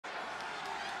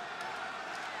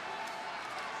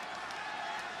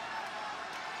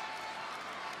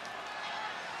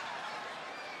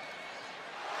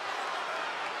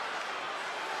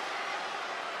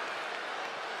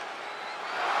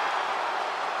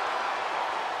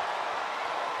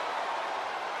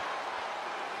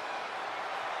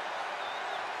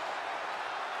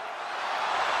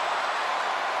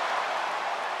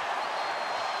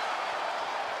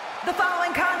The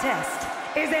following contest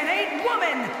is an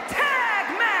 8-woman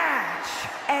tag match.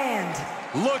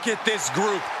 And look at this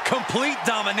group. Complete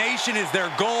domination is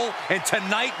their goal, and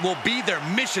tonight will be their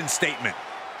mission statement.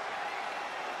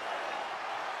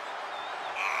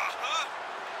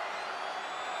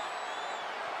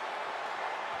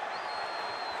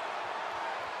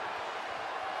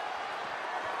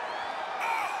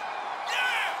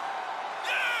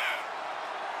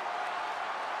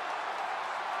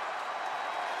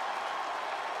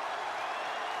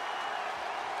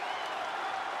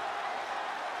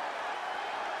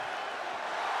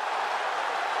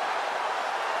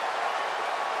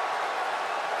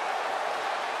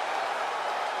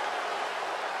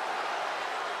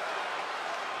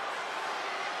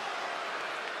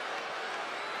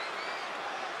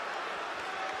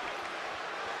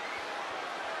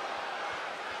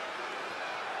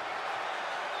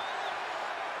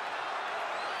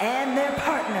 And their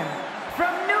partner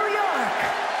from New York,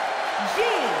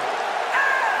 GF.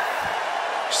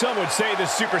 Some would say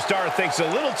this superstar thinks a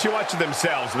little too much of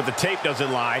themselves, but the tape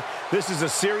doesn't lie. This is a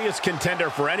serious contender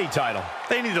for any title.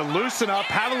 They need to loosen up,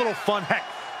 have a little fun, heck,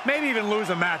 maybe even lose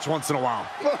a match once in a while.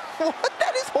 What?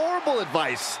 That is horrible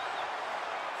advice.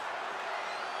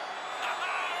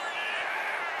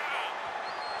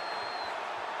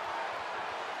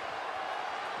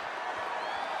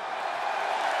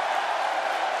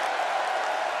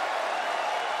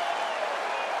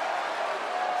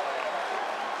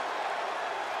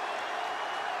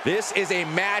 This is a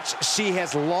match she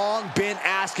has long been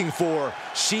asking for.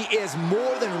 She is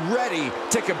more than ready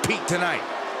to compete tonight.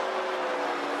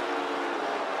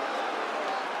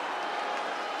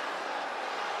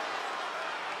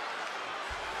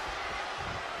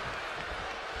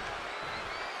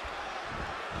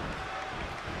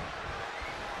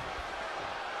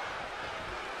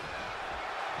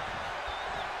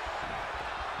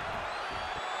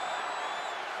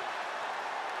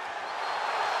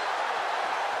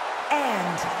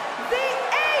 And the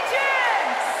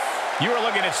agents! You are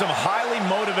looking at some highly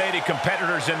motivated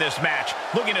competitors in this match,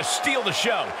 looking to steal the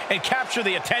show and capture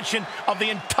the attention of the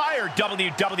entire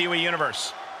WWE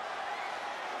Universe.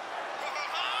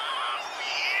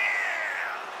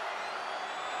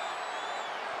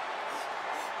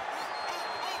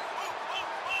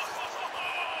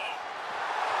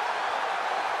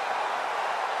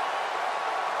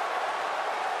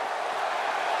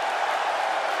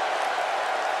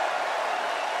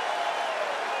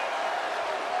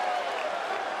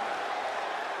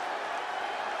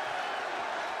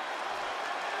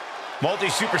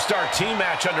 Multi-superstar team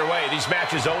match underway. These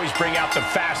matches always bring out the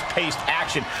fast-paced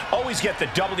action, always get the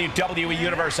WWE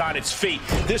Universe on its feet.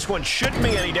 This one shouldn't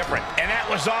be any different, and that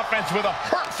was offense with a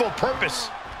hurtful purpose.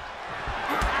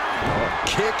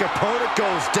 Kick, opponent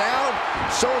goes down,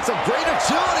 showing some great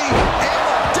agility, and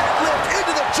a deadlift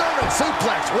into the German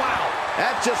suplex. Wow,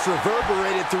 that just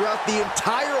reverberated throughout the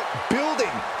entire building.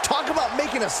 Talk about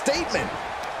making a statement.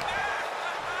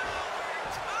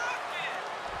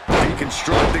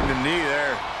 Constructing the knee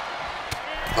there.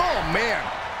 Oh, man.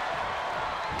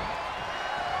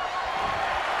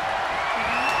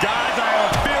 Guys, I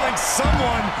have a feeling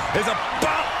someone is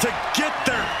about to get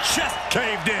their chest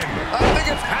caved in. I think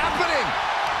it's happening.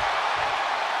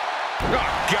 Oh,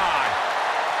 God.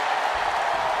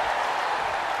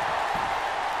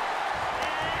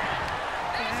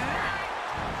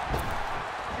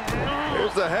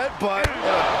 Here's the headbutt and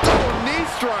a double knee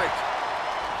strike.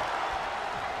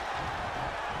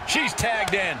 She's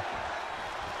tagged in.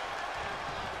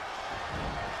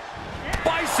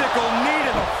 Bicycle knee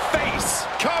to the face.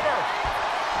 Cover.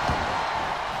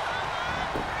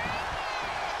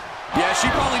 Yeah, she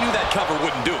probably knew that cover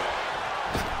wouldn't do it.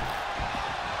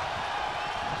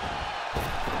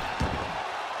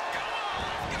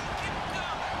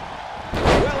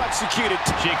 Well executed.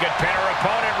 She could pin her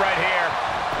opponent right here.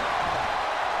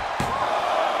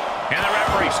 And the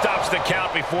referee stops the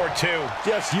count before 2.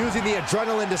 Just using the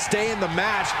adrenaline to stay in the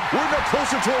match. We're no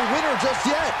closer to a winner just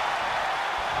yet.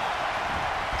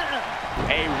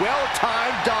 A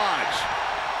well-timed dodge.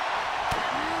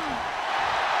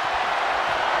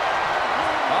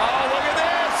 Oh, look at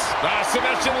this.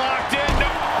 Submission locked in.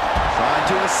 No. Trying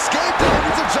to escape,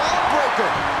 delivers a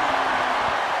jawbreaker.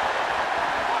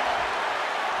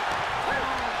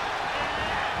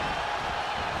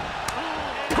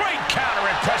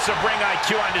 Impressive ring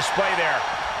IQ on display there.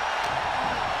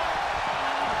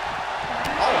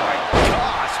 Oh my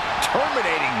gosh,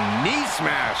 terminating knee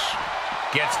smash.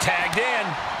 Gets tagged in.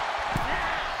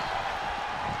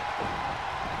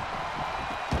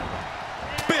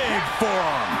 Big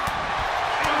forearm.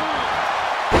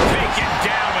 Taken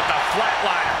down with the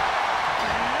flatliner.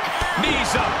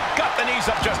 She's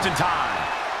up just in time.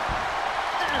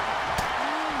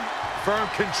 Firm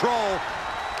control.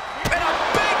 And a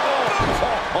big boot.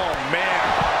 Oh, man.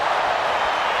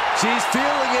 She's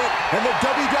feeling it, and the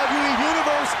WWE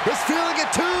Universe is feeling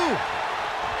it too.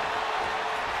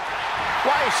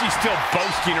 Why is she still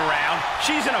boasting around?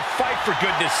 She's in a fight, for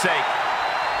goodness sake.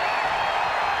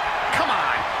 Come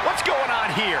on, what's going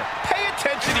on here? Pay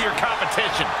attention to your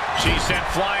competition. She's sent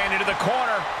flying into the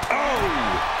corner.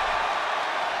 Oh!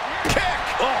 Kick!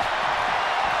 Oh!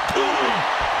 Ooh.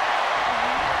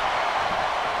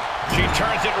 She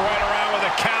turns it right around with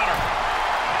a counter.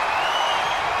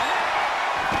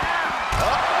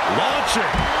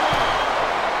 Launching.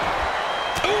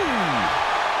 Ooh!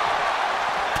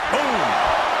 Boom.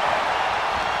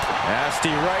 Nasty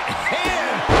right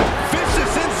hand.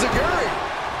 Vicious enziguri.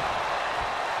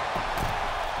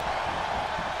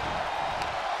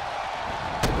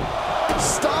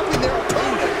 Stopping their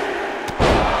opponent.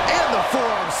 And the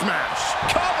forearm smash.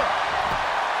 Cover!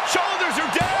 Shoulders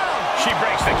are down! She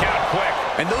breaks the count quick.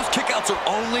 And those kickouts are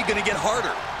only going to get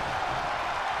harder.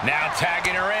 Now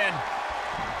tagging her in.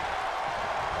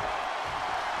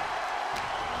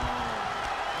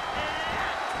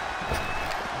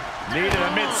 Knee to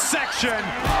the midsection.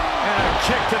 And a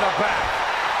kick to the back.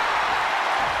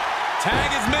 Tag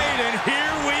is made, and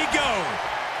here we go.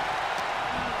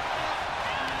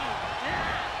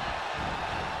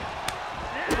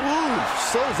 Ooh,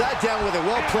 slows that down with a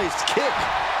well-placed kick.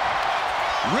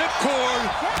 Ripcord.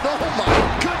 Oh my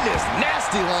goodness,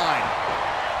 nasty line.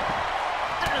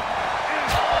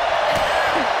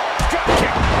 Drop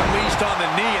kick. Unleashed on the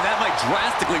knee, and that might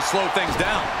drastically slow things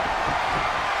down.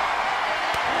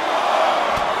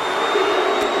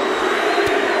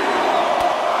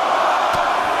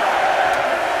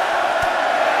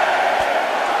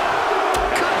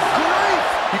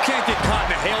 You can't get caught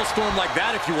in a hailstorm like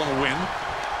that if you want to win.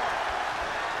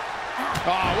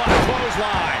 Oh, what a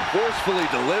clothesline. Forcefully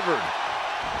delivered.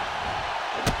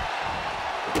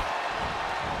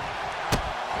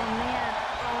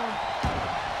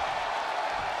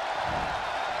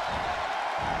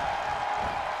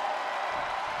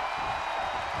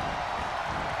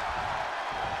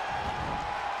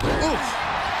 Oof.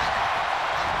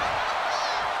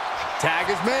 Tag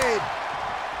is made.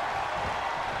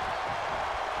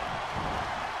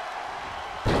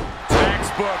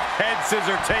 Textbook head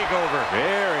scissor takeover.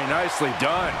 Very nicely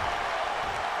done.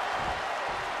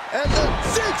 And the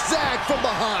zigzag from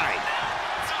behind.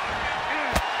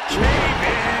 Cave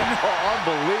in. Oh,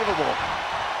 unbelievable.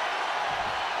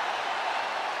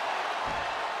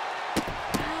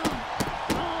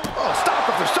 Oh, stop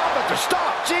after stop after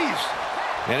stop. Jeez.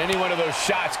 And any one of those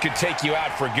shots could take you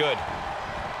out for good.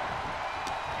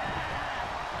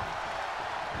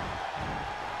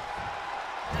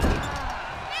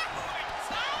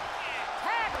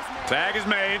 Tag is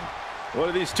made. What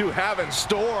do these two have in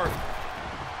store?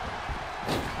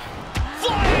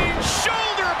 Flying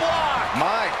shoulder block!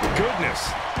 My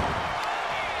goodness.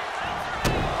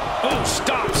 Oh,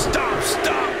 stop, stop,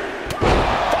 stop.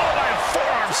 Followed by a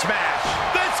forearm smash.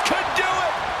 This could do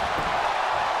it.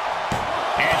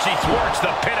 And she thwarts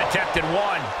the pin attempt in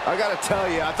one. I gotta tell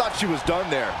you, I thought she was done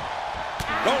there.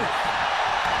 Oh.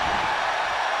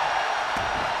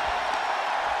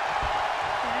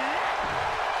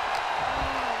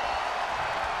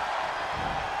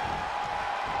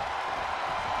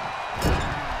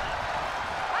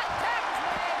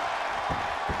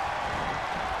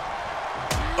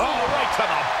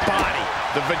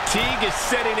 The fatigue is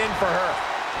setting in for her.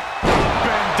 Up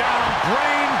and down,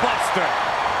 brain buster.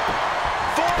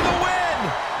 For the win!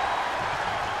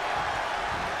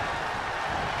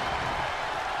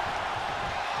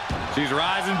 She's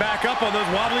rising back up on those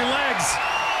wobbly legs.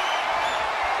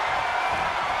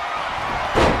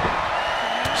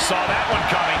 Saw that one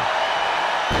coming.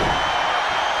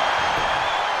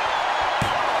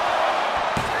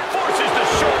 Forces the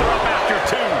shoulder up after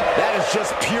two. That is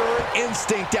just pure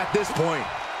instinct at this point.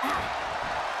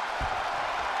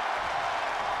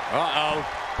 Uh-oh.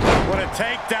 What a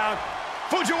takedown.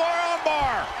 Fujiwara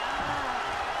armbar.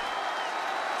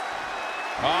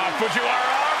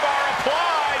 Fujiwara armbar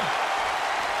applied.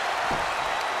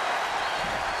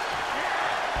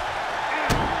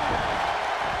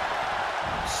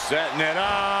 Setting it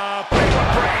up.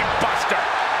 Brain buster.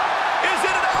 Is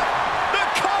it enough? The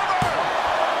cover.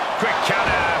 Quick count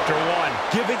after one.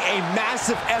 Giving a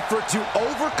massive effort to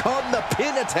overcome the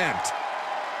pin attempt.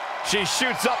 She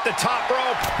shoots up the top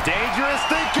rope. Dangerous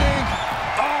thinking.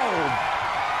 Oh!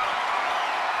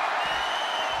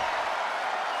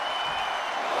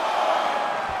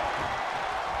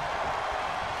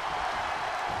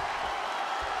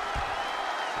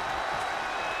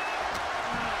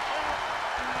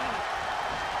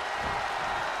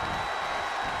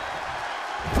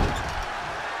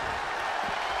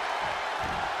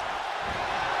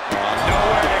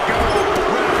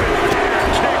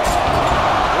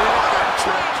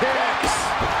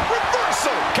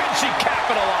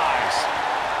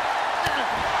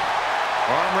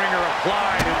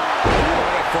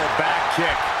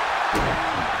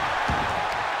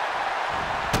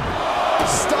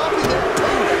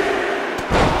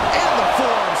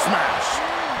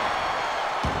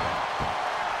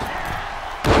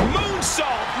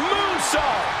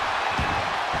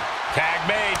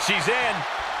 she's in.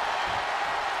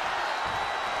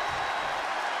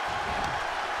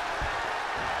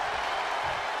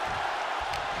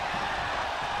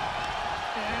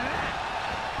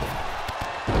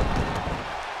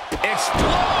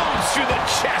 Explodes through the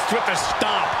chest with the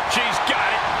stomp. She's got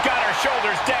it. Got her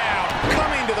shoulders down.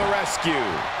 Coming to the rescue.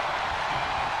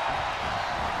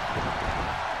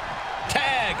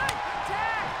 Tag.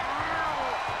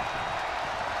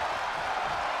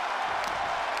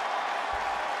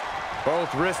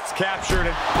 Both wrists captured.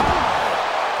 And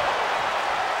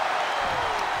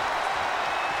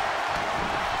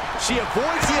she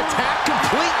avoids the attack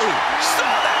completely.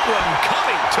 Saw that one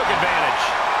coming. Took advantage.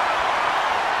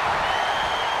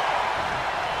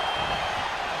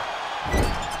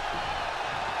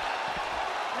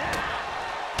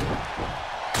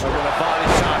 look at the body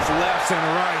shots lefts and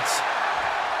rights.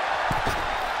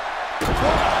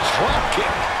 What a drop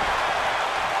kick.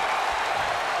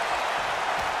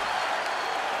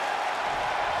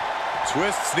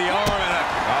 Twists the arm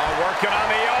and working on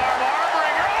the arm.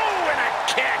 Armbringer. Oh, and a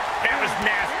kick. That was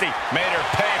nasty. Made her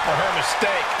pay for her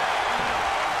mistake.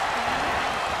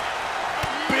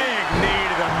 big knee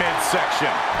to the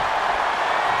midsection.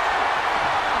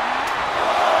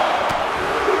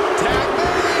 Tag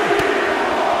made.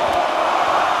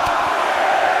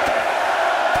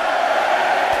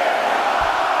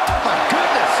 My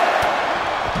goodness.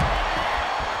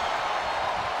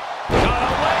 On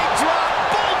a leg drop.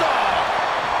 Bulldog.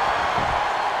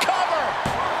 Cover.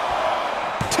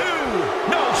 2.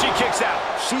 No, she kicks out.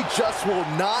 She just will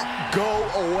not go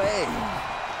away.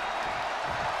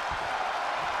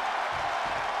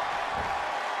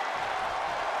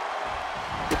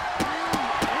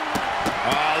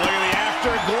 Look at the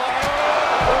afterglow.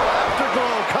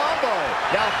 Afterglow combo.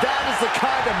 Now that is the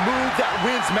kind of move that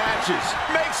wins matches.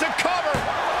 Makes a cover.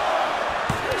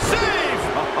 Save.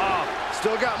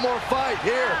 Still got more fight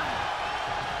here.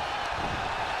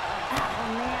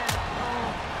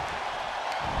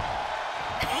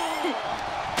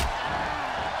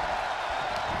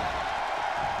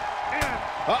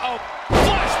 Uh-oh.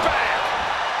 Flashback.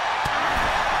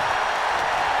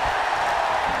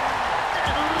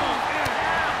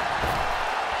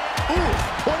 Ooh,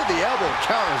 point of the elbow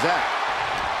counters that.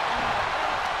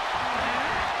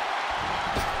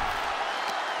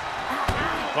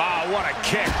 Wow, what a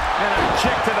kick. And a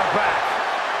kick to the back.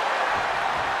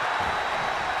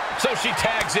 So she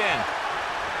tags in.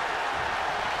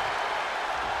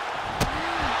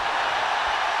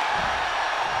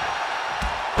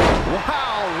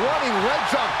 Wow, running leg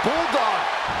drop bulldog.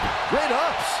 Great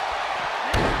ups.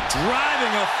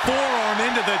 Driving a forearm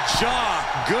into the jaw.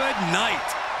 Good night.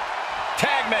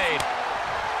 Tag made.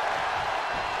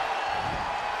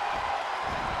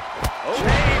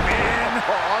 Came in.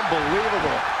 Oh,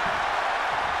 unbelievable.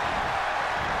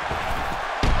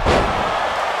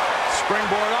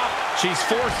 Springboard up. She's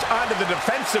forced onto the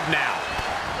defensive now.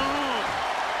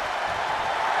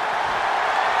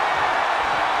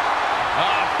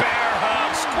 Bear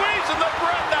hug. Squeezing the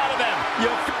breath out of them.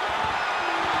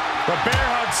 The bear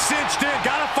hug cinched in.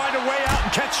 Gotta find a way out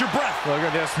and catch your breath. Look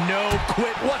at this, no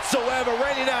quit whatsoever,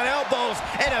 raining down elbows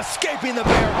and escaping the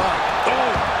bear hug.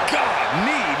 Oh, God,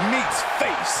 knee meets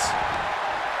face.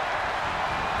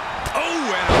 Oh,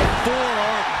 and a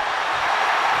forearm.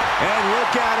 And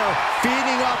look at her,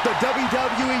 feeding off the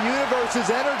WWE Universe's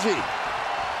energy.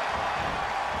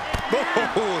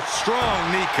 Oh, strong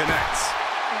knee connects.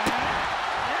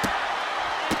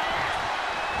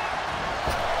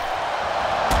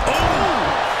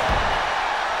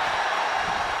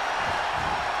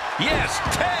 Yes,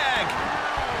 tag.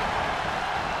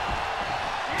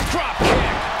 Drop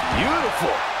kick.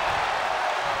 Beautiful.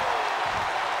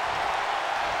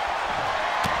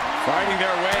 Fighting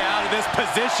their way out of this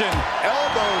position.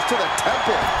 Elbows to the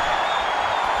temple.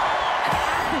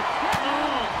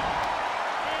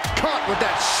 Caught with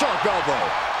that sharp elbow.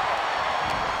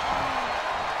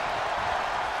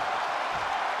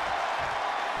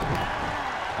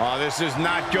 Oh, this is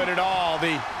not good at all.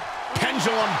 The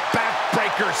pendulum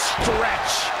backbreaker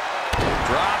stretch.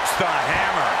 Drops the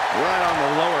hammer. Right on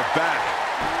the lower back.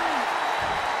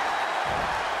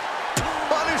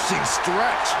 Punishing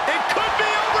stretch. It could be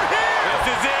over here. This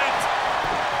is it.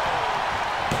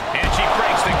 And she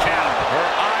breaks the count. Her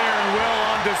iron will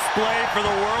on display for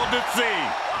the world to see.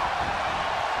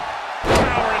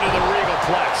 Power into the regal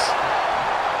plex.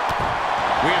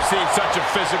 We have seen such a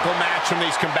physical match from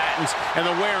these combatants, and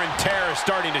the wear and tear is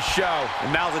starting to show.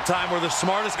 And now's the time where the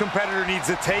smartest competitor needs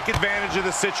to take advantage of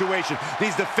the situation.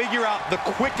 Needs to figure out the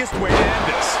quickest way to end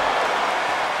this.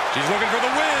 She's looking for the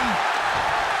win.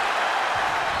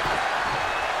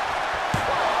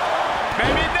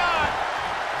 Maybe not.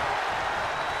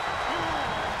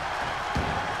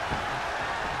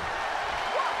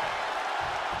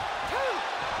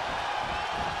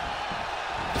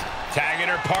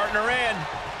 her partner in.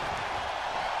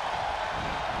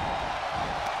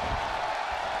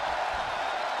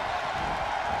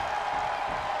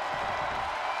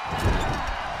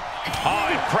 Oh,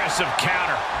 impressive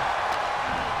counter.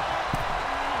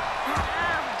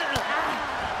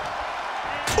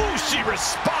 Ooh, she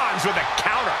responds with a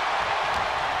counter.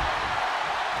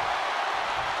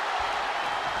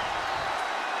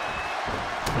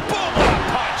 Boom, what a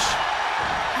punch.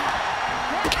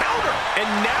 Counter. And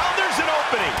now there's an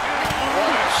opening.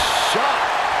 What a shot.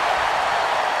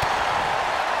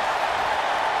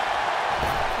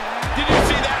 Did you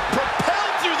see that?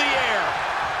 Propelled through the air.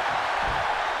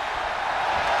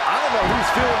 I don't know who's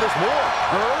feeling this more,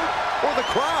 her or the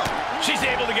crowd. She's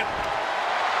able to get...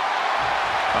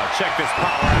 check this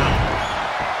power out.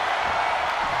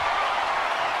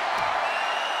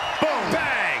 Boom!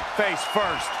 Bang! Face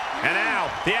first. And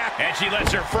now, and she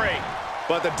lets her free.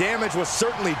 But the damage was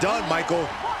certainly done, Michael.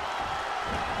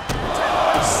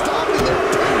 Stopping the...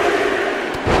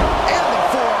 And the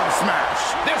forearm smash.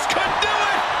 This could do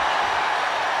it!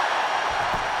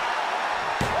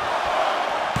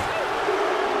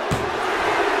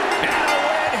 And a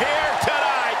win here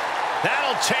tonight.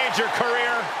 That'll change her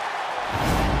career.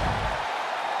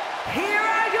 Here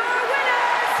are your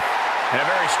winners! And a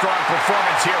very strong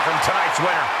performance here from tonight's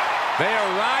winner. They are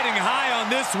riding high on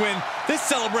this win. This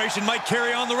celebration might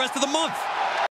carry on the rest of the month.